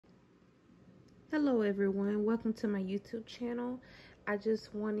Hello everyone, welcome to my YouTube channel. I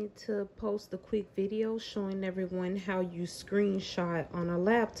just wanted to post a quick video showing everyone how you screenshot on a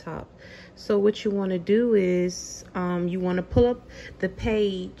laptop. So what you want to do is you want to pull up the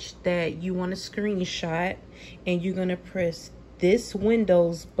page that you want to screenshot, and you're going to press this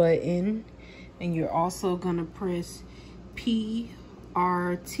Windows button, and you're also going to press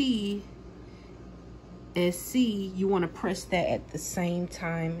PRT SC. You want to press that at the same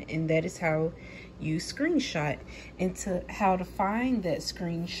time, and that is how you screenshot. And to how to find that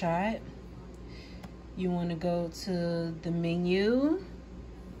screenshot, you want to go to the menu,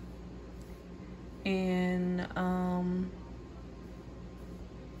 and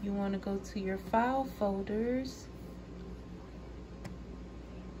you want to go to your file folders,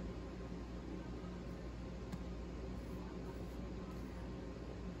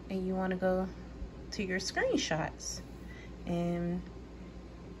 and you want to go to your screenshots, and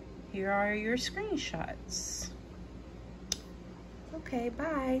here are your screenshots. Okay,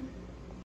 bye.